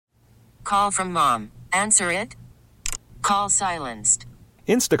Call from mom. Answer it. Call silenced.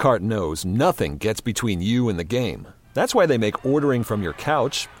 Instacart knows nothing gets between you and the game. That's why they make ordering from your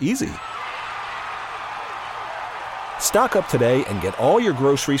couch easy. Stock up today and get all your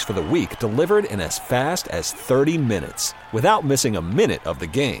groceries for the week delivered in as fast as 30 minutes without missing a minute of the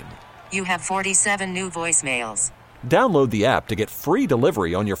game. You have 47 new voicemails. Download the app to get free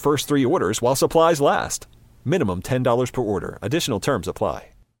delivery on your first 3 orders while supplies last. Minimum $10 per order. Additional terms apply.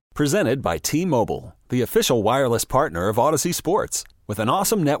 Presented by T-Mobile, the official wireless partner of Odyssey Sports. With an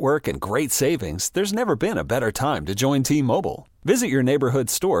awesome network and great savings, there's never been a better time to join T-Mobile. Visit your neighborhood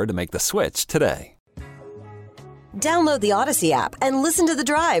store to make the switch today. Download the Odyssey app and listen to The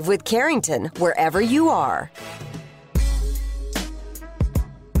Drive with Carrington wherever you are.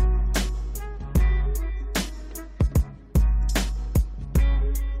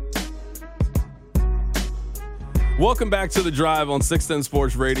 Welcome back to The Drive on 610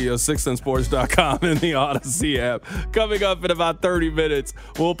 Sports Radio, 610sports.com, and the Odyssey app. Coming up in about 30 minutes,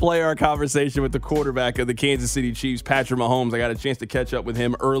 we'll play our conversation with the quarterback of the Kansas City Chiefs, Patrick Mahomes. I got a chance to catch up with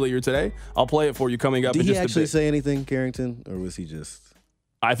him earlier today. I'll play it for you coming up in just a bit. Did he actually say anything, Carrington, or was he just...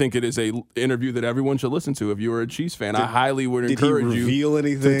 I think it is a interview that everyone should listen to if you are a Chiefs fan. I highly would encourage you. Did he reveal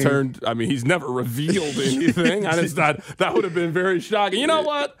anything? To turn. I mean, he's never revealed anything. I just thought that would have been very shocking. You know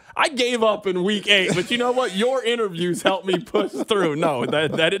what? I gave up in week 8, but you know what? Your interviews helped me push through. No,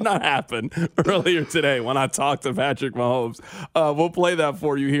 that did not happen earlier today when I talked to Patrick Mahomes. We'll play that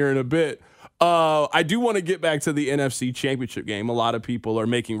for you here in a bit. I do want to get back to the NFC Championship game. A lot of people are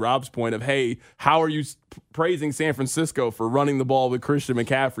making Rob's point of, hey, how are you praising San Francisco for running the ball with Christian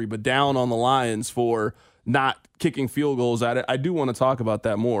McCaffrey, but down on the Lions for not kicking field goals at it? I do want to talk about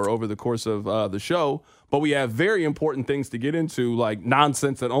that more over the course of the show, but we have very important things to get into, like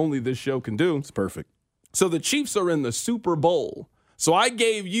nonsense that only this show can do. It's perfect. So the Chiefs are in the Super Bowl. So I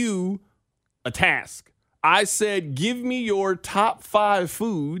gave you a task. I said, give me your top 5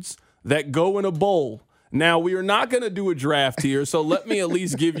 foods that go in a bowl. Now, we are not going to do a draft here, so let me at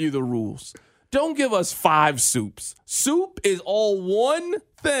least give you the rules. Don't give us 5 soups. Soup is all one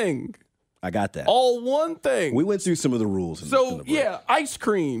thing. I got that. All one thing. We went through some of the rules. In the break. Yeah, ice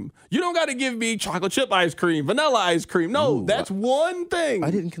cream. You don't got to give me chocolate chip ice cream, vanilla ice cream. No, that's one thing. I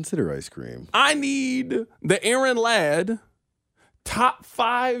didn't consider ice cream. I need the Aaron Ladd top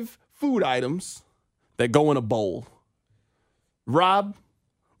 5 food items that go in a bowl. Rob,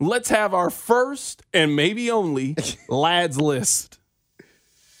 let's have our first and maybe only Ladd's list.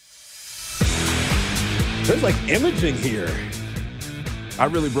 There's like imaging here. I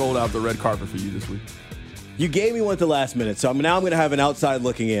really rolled out the red carpet for you this week. You gave me one at the last minute, so now I'm going to have an outside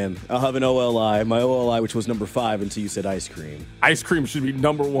looking in. I'll have an OLI, my OLI, which was number 5 until you said ice cream. Ice cream should be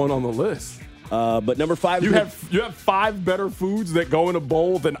number 1 on the list. But number 5... You have 5 better foods that go in a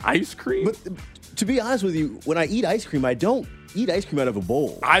bowl than ice cream? But to be honest with you, when I eat ice cream, I don't eat ice cream out of a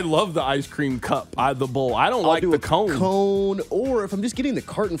bowl. I love the ice cream cup out of the bowl. I don't like the cone. Or if I'm just getting the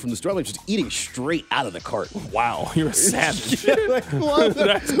carton from the store, I'm just eating straight out of the carton. Wow, you're a savage.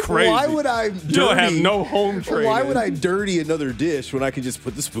 That's crazy. Why would I You don't have no home training. Why would I dirty another dish when I could just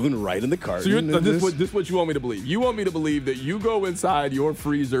put the spoon right in the carton? So this is what you want me to believe. You want me to believe that you go inside your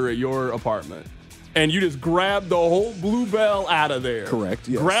freezer at your apartment and you just grab the whole Bluebell out of there. Correct,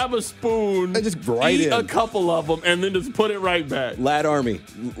 yes. Grab a spoon, and just eat a couple of them, and then just put it right back. Ladd Army.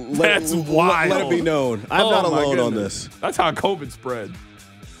 That's wild. Let it be known. I'm not alone on this. That's how COVID spread.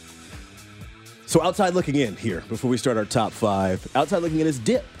 So outside looking in here, before we start our top 5, outside looking in is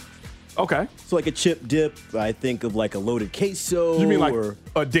dip. Okay. So like a chip dip, I think of like a loaded queso. You mean like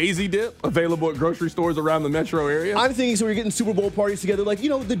a Daisy dip available at grocery stores around the metro area? I'm thinking so we're getting Super Bowl parties together. Like,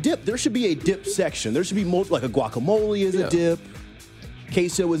 the dip, there should be a dip section. There should be more, like a guacamole is a dip.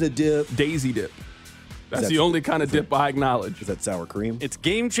 Queso is a dip. Daisy dip. That's the only kind of dip I acknowledge. Is that sour cream? It's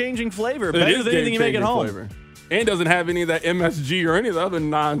game-changing flavor. Better than anything you make at home. Flavor. And doesn't have any of that MSG or any of the other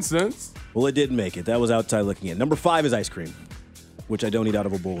nonsense. Well, it didn't make it. That was outside looking in. Number 5 is ice cream, which I don't eat out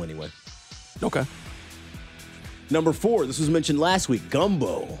of a bowl anyway. Okay. Number 4, this was mentioned last week,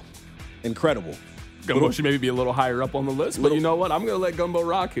 gumbo. Incredible. Gumbo should maybe be a little higher up on the list, but you know what? I'm going to let gumbo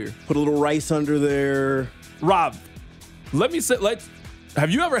rock here. Put a little rice under there. Rob, have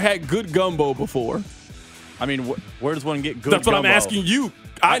you ever had good gumbo before? I mean, where does one get good gumbo? That's what I'm asking you.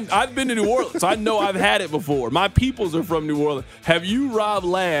 I've been to New Orleans, so I know I've had it before. My peoples are from New Orleans. Have you, Rob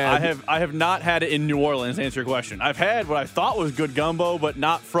Ladd? I have not had it in New Orleans, to answer your question. I've had what I thought was good gumbo, but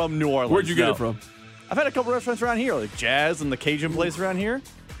not from New Orleans. Where'd you get it from? I've had a couple restaurants around here, like Jazz and the Cajun place around here.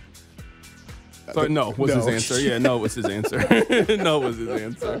 So no was his answer. Yeah, no was his answer. No was his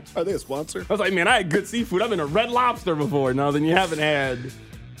answer. Are they a sponsor? I was like, man, I had good seafood. I've been to Red Lobster before. No, then you haven't had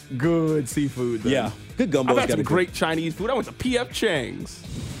good seafood. Then. Yeah, good gumbo. I've had some great Chinese food. I went to P.F. Chang's.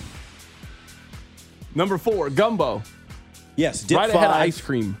 Number 4, gumbo. Yes, dip Right 5. ahead of ice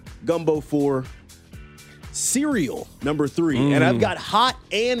cream. Gumbo 4. Cereal, number 3. And I've got hot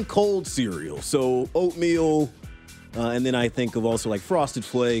and cold cereal. So oatmeal, and then I think of also like Frosted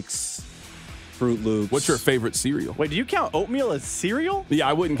Flakes, Fruit Loops. What's your favorite cereal? Wait, do you count oatmeal as cereal? Yeah,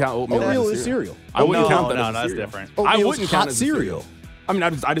 I wouldn't count oatmeal. Oatmeal as is cereal. I wouldn't count that no, as a that's cereal. different. I Oatmeal's wouldn't hot count it as a cereal. I mean, I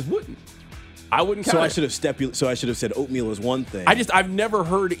just wouldn't. I wouldn't count So I it. should have said oatmeal is one thing. I've never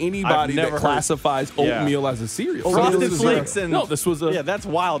heard anybody that classifies oatmeal as a cereal. Frosted Flakes and this was a that's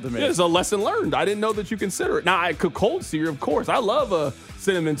wild to me. It's a lesson learned. I didn't know that you consider it. Now I could cold cereal, of course. I love a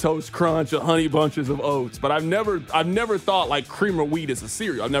cinnamon toast crunch, a honey bunches of oats, but I've never thought like cream of wheat is a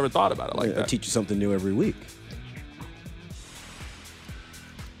cereal. I've never thought about it like I that. teach you something new every week.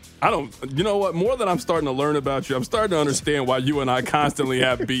 You know what? More than I'm starting to learn about you, I'm starting to understand why you and I constantly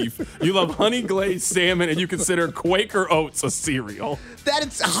have beef. You love honey glazed salmon and you consider Quaker Oats a cereal. That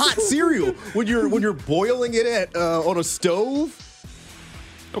is hot cereal when you're boiling it on a stove.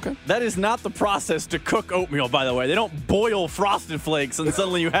 Okay. That is not the process to cook oatmeal, by the way. They don't boil Frosted Flakes and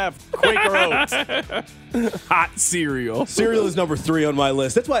suddenly you have Quaker Oats. Hot cereal. Cereal is number 3 on my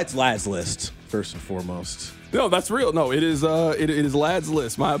list. That's why it's Lad's list, first and foremost. No, that's real. No, it is Lad's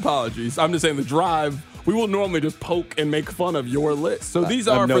list. My apologies. I'm just saying the drive, we will normally just poke and make fun of your list. So these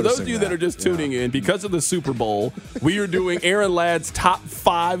are, for those of you that are just tuning in, because of the Super Bowl, we are doing Aaron Ladd's top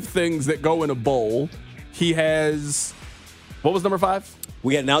 5 things that go in a bowl. He has, what was number 5?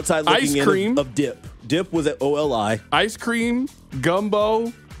 We had an outside looking Ice in cream. of dip. Dip was at OLI. Ice cream,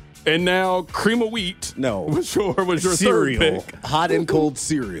 gumbo, and now cream of wheat. No. was your Cereal. third pick. Hot and cold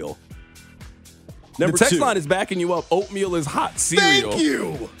cereal. Number The text 2. line is backing you up. Oatmeal is hot cereal. Thank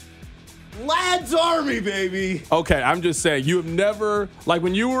you. Lad's Army, baby. Okay, I'm just saying, you have never, like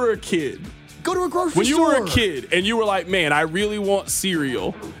when you were a kid, Go to a grocery when you store. were a kid and you were like, man, I really want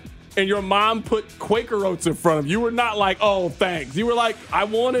cereal, and your mom put Quaker Oats in front of you, you were not like, oh, thanks. You were like, I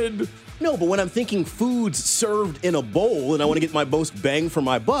wanted. No, but when I'm thinking foods served in a bowl and I want to get my most bang for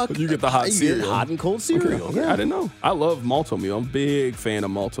my buck, You get the hot I get cereal. hot and cold cereal. Okay, I didn't know. I love malto meal. I'm a big fan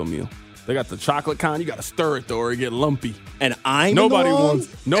of malto meal. They got the chocolate kind. You got to stir it though, or it get lumpy. And I'm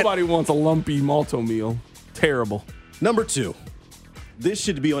Nobody wants a lumpy malto meal. Terrible. Number 2. This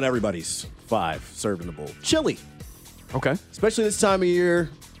should be on everybody's 5 served in a bowl. Chili. Okay. Especially this time of year.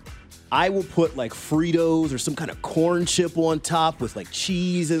 I will put like Fritos or some kind of corn chip on top with like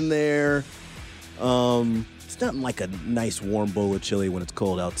cheese in there. It's not like a nice warm bowl of chili when it's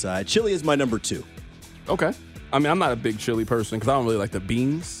cold outside. Chili is my number 2. Okay. I mean, I'm not a big chili person because I don't really like the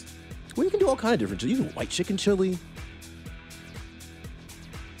beans. Well, you can do all kind of different chili. You can do white chicken chili.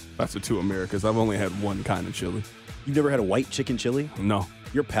 That's the two Americas. I've only had one kind of chili. You've never had a white chicken chili? No,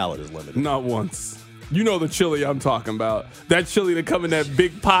 Your palate is limited. not once. You know the chili I'm talking about. That chili that come in that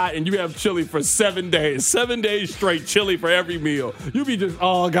big pot and you have chili for 7 days. 7 days straight chili for every meal. You be just,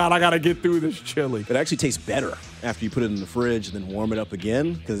 oh, God, I got to get through this chili. It actually tastes better after you put it in the fridge and then warm it up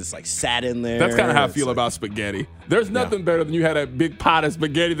again because it's like sat in there. That's kind of how I It's feel like- about spaghetti. There's nothing better than you had a big pot of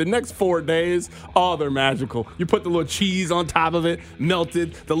spaghetti. The next 4 days, oh, they're magical. You put the little cheese on top of it,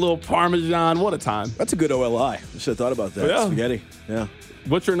 melted, the little Parmesan. What a time. That's a good OLI. I should have thought about that. Yeah. Spaghetti. Yeah.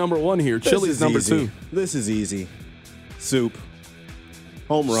 What's your number 1 here? This Chili's is number easy. 2. This is easy. Soup.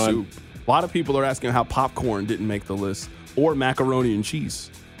 Home run. Soup. A lot of people are asking how popcorn didn't make the list, or macaroni and cheese.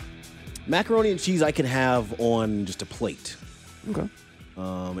 Macaroni and cheese I can have on just a plate. Okay.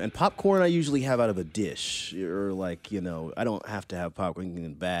 And popcorn I usually have out of a dish. Or like, I don't have to have popcorn in a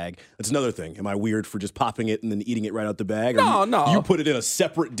bag. That's another thing. Am I weird for just popping it and then eating it right out the bag? No. You put it in a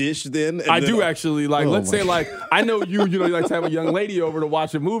separate dish then? I do actually like. Oh Let's my say like I know you like to have a young lady over to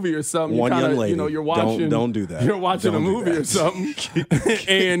watch a movie or something. One you kinda, young lady. You're watching. Don't do that. You're watching Don't a do movie that. or something,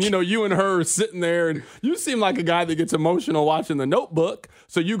 and you and her are sitting there, and you seem like a guy that gets emotional watching The Notebook.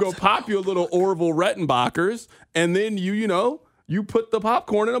 So you go pop your little Orville Redenbachers, and then you put the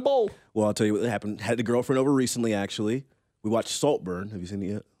popcorn in a bowl. Well, I'll tell you what happened. Had a girlfriend over recently, actually. We watched Saltburn. Have you seen it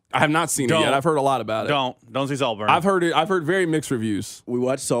yet? I have not seen it yet. I've heard a lot about it. Don't see Saltburn. I've heard it. I've heard very mixed reviews. We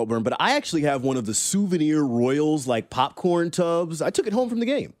watched Saltburn, but I actually have one of the souvenir Royals like popcorn tubs. I took it home from the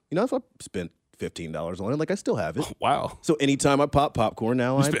game. If I spent $15 on it, like I still have it. Wow. So anytime I pop popcorn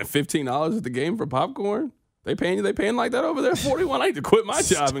now, You spent $15 at the game for popcorn? They paying like that over there? 41. I need to quit my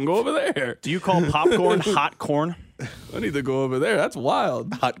job and go over there. Do you call popcorn hot corn? I need to go over there. That's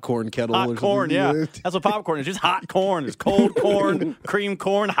wild. hot corn kettle. Hot or corn, something. yeah. That's what popcorn is. Just hot corn. It's cold corn, cream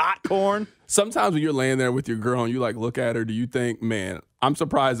corn, hot corn. Sometimes when you're laying there with your girl and you like look at her, do you think, man, I'm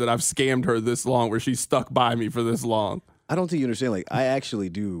surprised that I've scammed her this long where she's stuck by me for this long? I don't think you understand. Like, I actually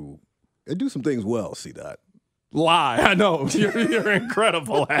do some things well, C-Dot. Lie. I know. You're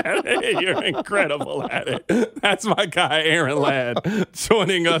incredible at it. You're incredible at it. That's my guy, Aaron Ladd,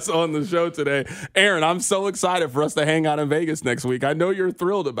 joining us on the show today. Aaron, I'm so excited for us to hang out in Vegas next week. I know you're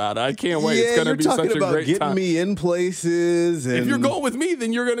thrilled about it. I can't wait. It's going to be such a great time. You're talking about getting me in places. And if you're going with me,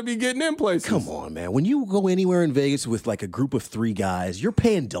 then you're going to be getting in places. Come on, man. When you go anywhere in Vegas with like a group of 3 guys, you're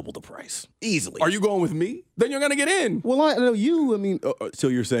paying double the price. Easily. Are you going with me? Then you're going to get in. Well, I know you. I mean, so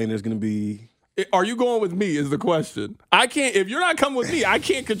you're saying there's going to be... Are you going with me is the question. I can't, if you're not coming with me, I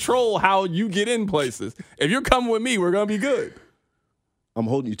can't control how you get in places. If you're coming with me, we're going to be good. I'm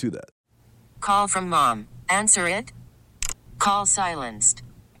holding you to that. Call from mom. Answer it. Call silenced.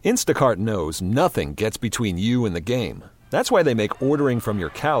 Instacart knows nothing gets between you and the game. That's why they make ordering from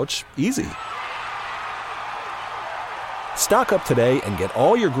your couch easy. Stock up today and get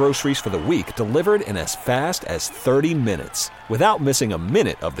all your groceries for the week delivered in as fast as 30 minutes without missing a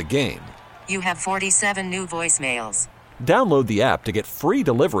minute of the game. You have 47 new voicemails. Download the app to get free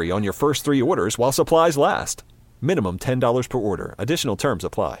delivery on your first 3 orders while supplies last. Minimum $10 per order. Additional terms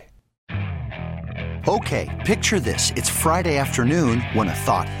apply. Okay, picture this. It's Friday afternoon when a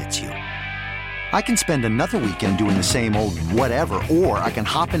thought hits you. I can spend another weekend doing the same old whatever, or I can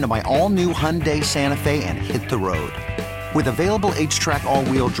hop into my all-new Hyundai Santa Fe and hit the road. With available H-Track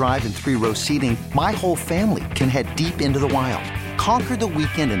all-wheel drive and 3-row seating, my whole family can head deep into the wild. Conquer the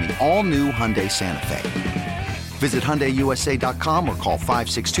weekend in the all-new Hyundai Santa Fe. Visit HyundaiUSA.com or call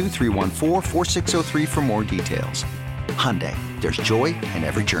 562-314-4603 for more details. Hyundai, there's joy in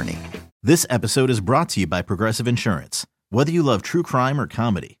every journey. This episode is brought to you by Progressive Insurance. Whether you love true crime or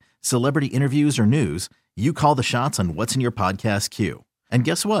comedy, celebrity interviews or news, you call the shots on what's in your podcast queue. And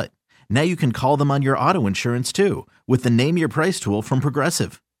guess what? Now you can call them on your auto insurance too with the Name Your Price tool from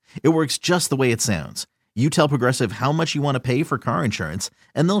Progressive. It works just the way it sounds. You tell Progressive how much you want to pay for car insurance,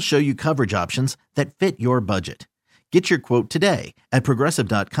 and they'll show you coverage options that fit your budget. Get your quote today at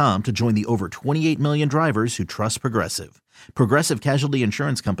Progressive.com to join the over 28 million drivers who trust Progressive. Progressive Casualty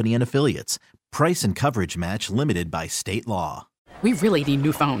Insurance Company and Affiliates. Price and coverage match limited by state law. We really need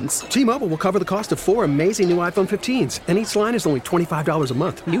new phones. T-Mobile will cover the cost of 4 amazing new iPhone 15s, and each line is only $25 a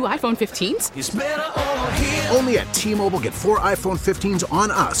month. New iPhone 15s? It's better over here. Only at T-Mobile, get 4 iPhone 15s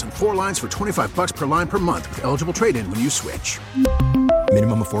on us and 4 lines for $25 per line per month with eligible trade-in when you switch.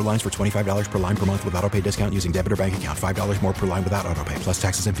 Minimum of 4 lines for $25 per line per month with autopay discount using debit or bank account. $5 more per line without autopay, plus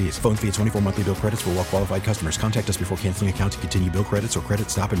taxes and fees. Phone fee at 24 monthly bill credits for well-qualified customers. Contact us before canceling account to continue bill credits or credit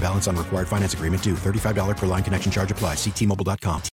stop and balance on required finance agreement due. $35 per line connection charge applies. See T-Mobile.com.